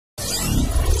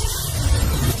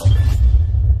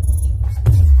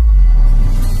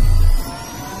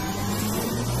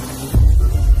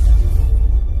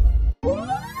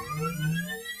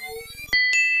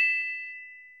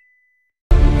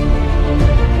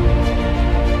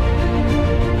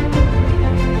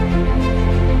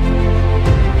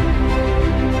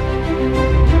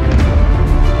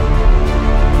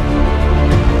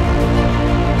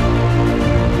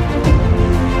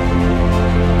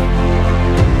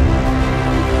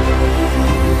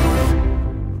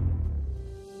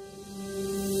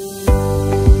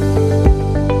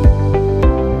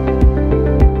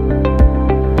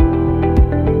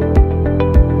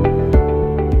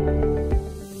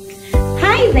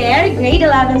there, grade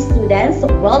 11 students.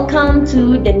 Welcome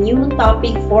to the new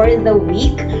topic for the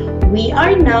week. We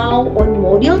are now on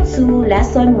Module 2,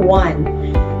 Lesson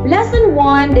 1. Lesson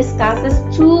 1 discusses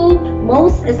two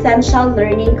most essential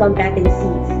learning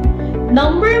competencies.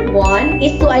 Number 1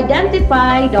 is to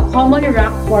identify the common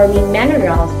rock-forming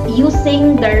minerals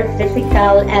using their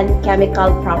physical and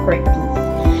chemical properties.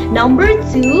 Number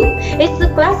 2 is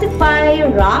to classify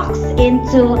rocks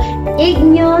into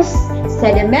igneous,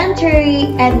 sedimentary,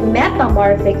 and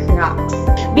metamorphic rocks.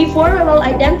 Before we will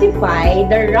identify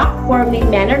the rock-forming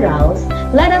minerals,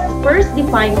 let us first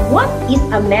define what is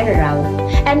a mineral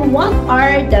and what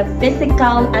are the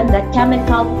physical and the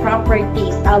chemical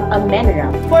properties of a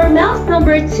mineral. For MELS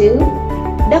number 2,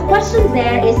 the question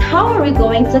there is how are we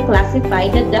going to classify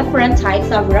the different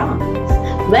types of rocks?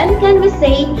 When can we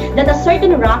say that a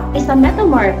certain rock is a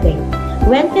metamorphic?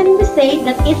 When can we say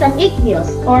that it's an igneous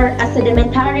or a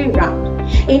sedimentary rock?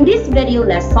 In this video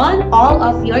lesson, all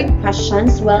of your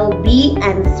questions will be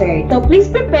answered. So please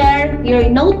prepare your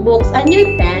notebooks and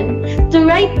your pen to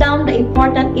write down the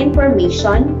important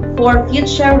information for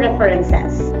future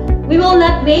references. We will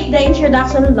not make the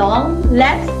introduction long.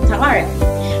 Let's start.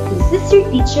 This is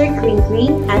your teacher, Queen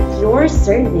Queen, at your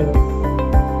service.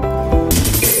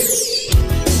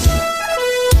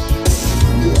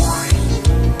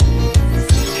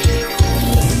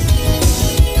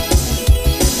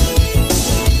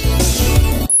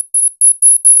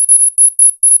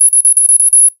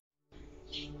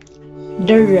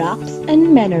 The rocks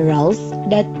and minerals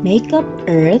that make up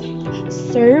Earth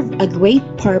serve a great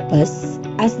purpose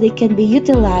as they can be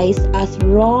utilized as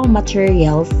raw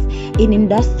materials in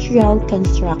industrial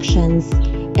constructions,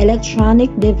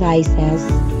 electronic devices,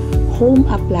 home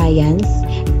appliance,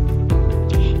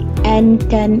 and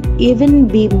can even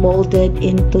be molded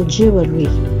into jewelry.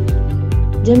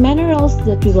 The minerals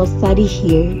that we will study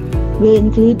here will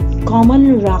include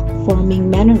common rock-forming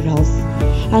minerals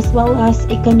as well as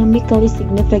economically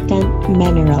significant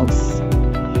minerals.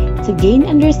 To gain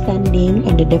understanding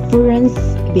on the difference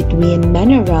between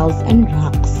minerals and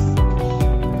rocks,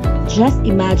 just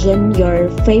imagine your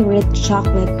favorite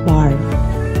chocolate bar.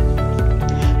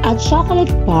 A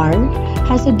chocolate bar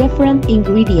has a different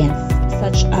ingredients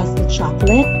such as the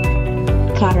chocolate,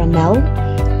 caramel,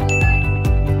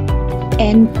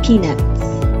 and peanuts.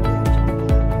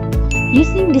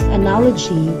 Using this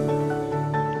analogy,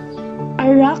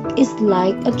 a rock is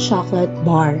like a chocolate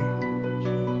bar,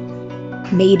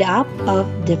 made up of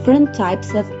different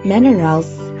types of minerals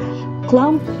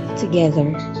clumped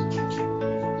together.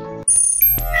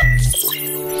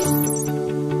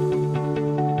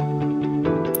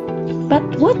 But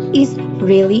what is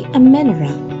really a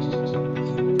mineral?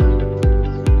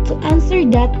 To answer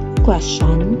that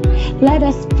question, let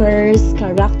us first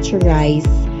characterize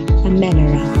a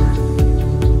mineral.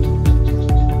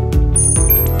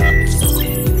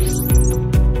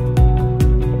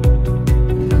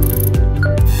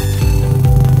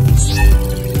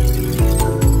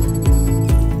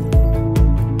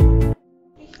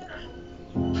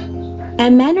 A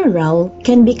mineral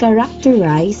can be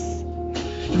characterized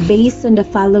based on the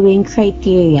following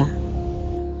criteria.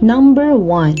 Number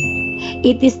 1,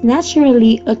 it is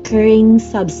naturally occurring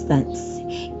substance.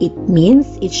 It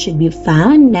means it should be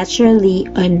found naturally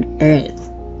on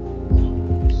Earth.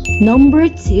 Number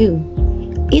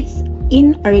 2, it's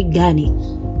inorganic.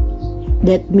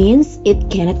 That means it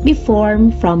cannot be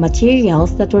formed from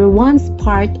materials that were once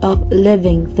part of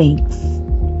living things.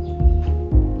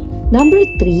 Number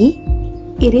 3,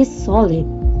 it is solid,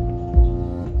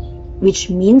 which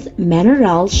means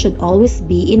minerals should always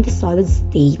be in the solid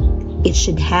state. It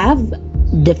should have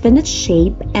definite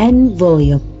shape and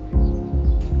volume.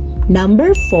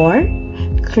 Number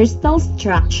 4, crystal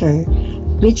structure,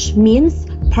 which means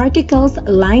particles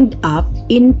lined up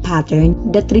in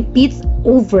pattern that repeats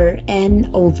over and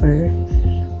over.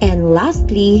 And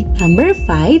lastly, number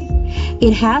 5,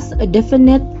 it has a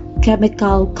definite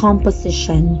chemical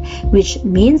composition, which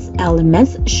means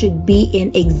elements should be in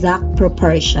exact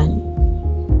proportion.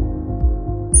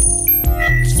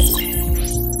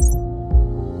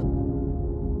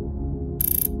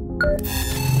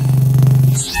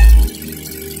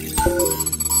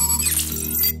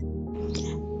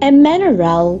 A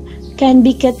mineral can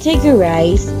be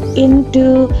categorized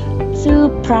into two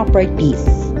properties.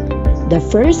 The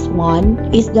first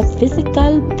one is the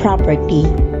physical property,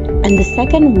 and the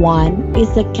second one is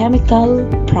the chemical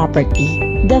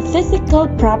property. The physical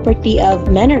property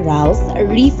of minerals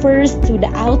refers to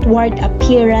the outward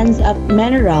appearance of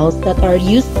minerals that are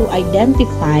used to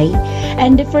identify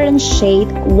and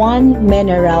differentiate one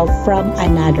mineral from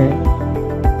another.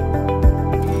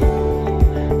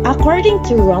 According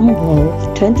to Rumble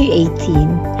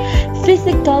 2018,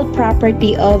 physical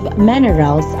property of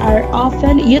minerals are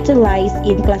often utilized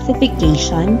in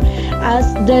classification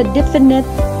as the definite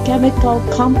chemical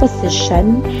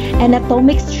composition and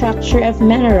atomic structure of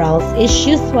minerals is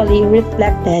usually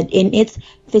reflected in its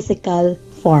physical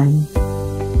form.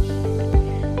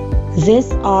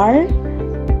 These are: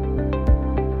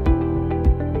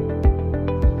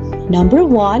 number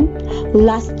 1,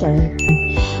 luster.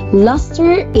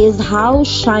 Luster is how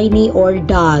shiny or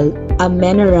dull a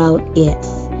mineral is.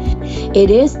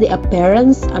 It is the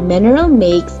appearance a mineral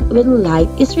makes when light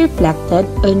is reflected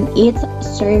on its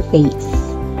surface.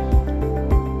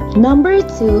 Number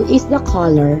 2 is the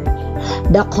color.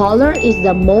 The color is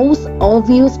the most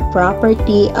obvious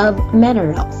property of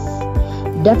minerals.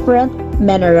 Different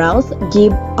minerals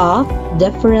give off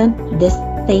different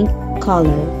distinct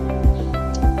color.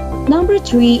 Number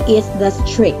 3 is the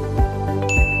streak,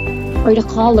 or the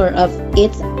color of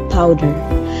its powder.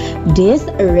 This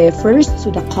refers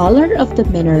to the color of the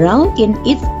mineral in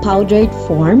its powdered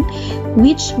form,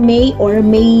 which may or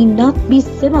may not be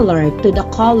similar to the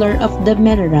color of the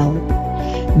mineral.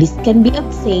 This can be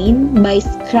obtained by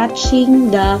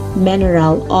scratching the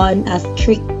mineral on a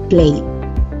streak plate.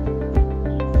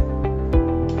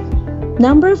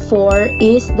 Number 4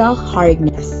 is the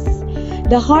hardness.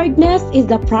 The hardness is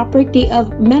the property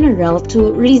of mineral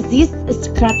to resist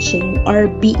scratching or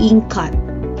being cut.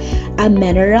 A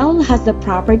mineral has the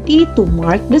property to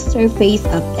mark the surface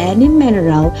of any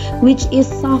mineral which is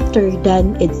softer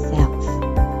than itself.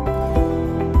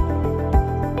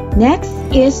 Next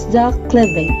is the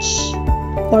cleavage,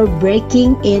 or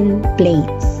breaking in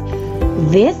plates.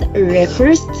 This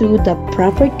refers to the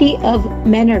property of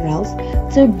minerals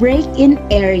to break in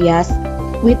areas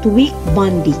with weak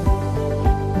bonding.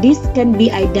 This can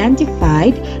be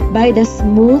identified by the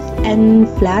smooth and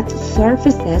flat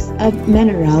surfaces of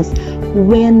minerals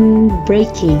when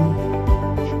breaking.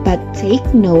 But take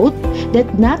note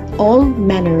that not all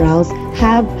minerals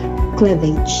have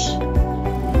cleavage.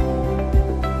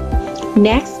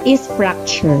 Next is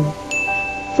fracture.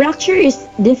 Fracture is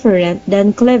different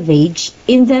than cleavage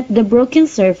in that the broken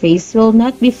surface will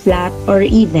not be flat or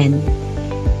even.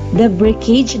 The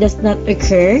breakage does not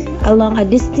occur along a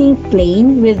distinct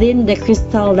plane within the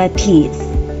crystal lattice.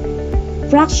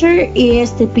 Fracture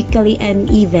is typically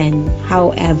uneven,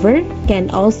 however, can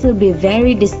also be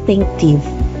very distinctive.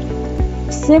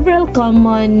 Several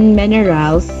common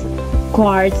minerals,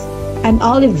 quartz and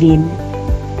olivine,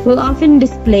 will often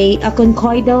display a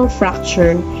conchoidal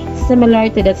fracture similar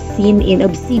to that seen in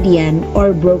obsidian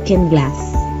or broken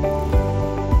glass.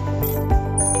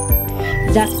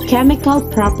 The chemical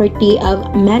property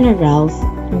of minerals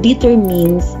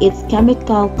determines its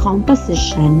chemical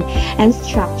composition and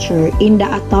structure in the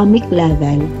atomic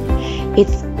level.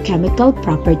 Its chemical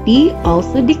property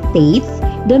also dictates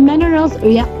the mineral's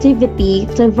reactivity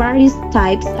to various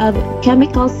types of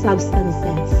chemical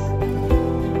substances.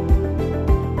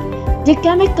 The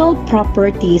chemical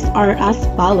properties are as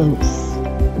follows.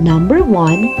 Number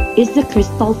 1 is the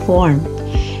crystal form.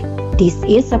 This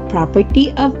is a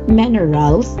property of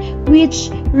minerals which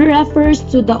refers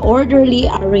to the orderly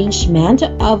arrangement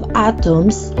of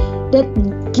atoms that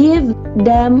give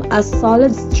them a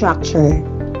solid structure.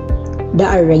 The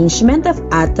arrangement of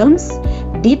atoms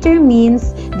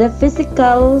determines the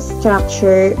physical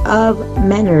structure of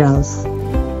minerals.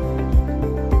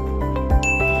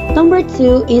 Number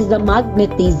 2 is the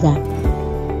magnetism.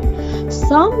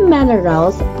 Some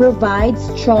minerals provide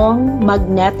strong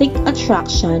magnetic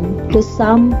attraction to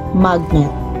some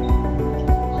magnet.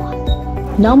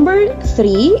 Number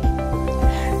 3,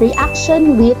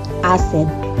 reaction with acid.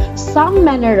 Some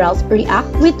minerals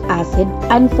react with acid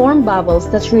and form bubbles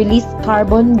that release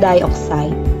carbon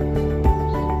dioxide.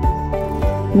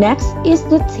 Next is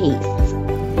the taste.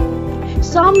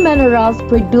 Some minerals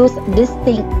produce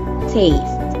distinct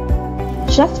taste.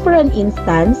 Just for an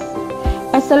instance,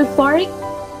 a sulfuric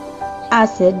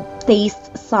acid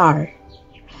tastes sour.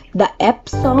 The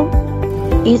Epsom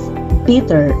is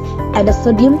bitter and the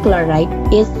sodium chloride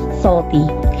is salty.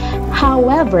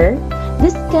 However,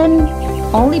 this can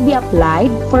only be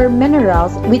applied for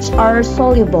minerals which are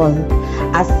soluble,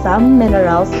 as some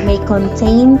minerals may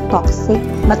contain toxic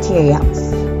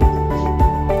materials.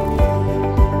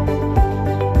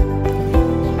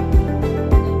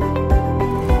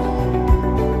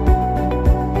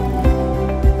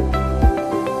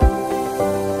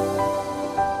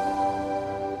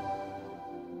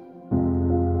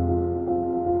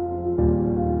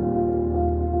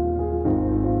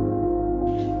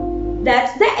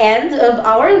 That's the end of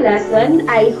our lesson.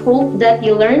 I hope that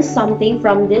you learned something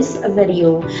from this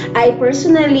video. I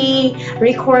personally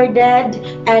recorded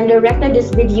and directed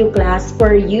this video class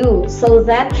for you so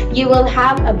that you will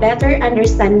have a better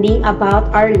understanding about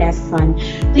our lesson.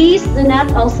 Please do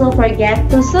not also forget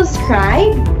to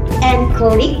subscribe and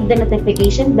click the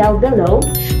notification bell below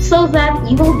so that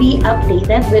you will be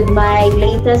updated with my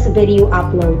latest video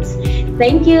uploads.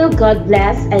 Thank you, God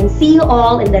bless, and see you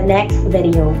all in the next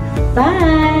video.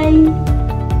 Bye!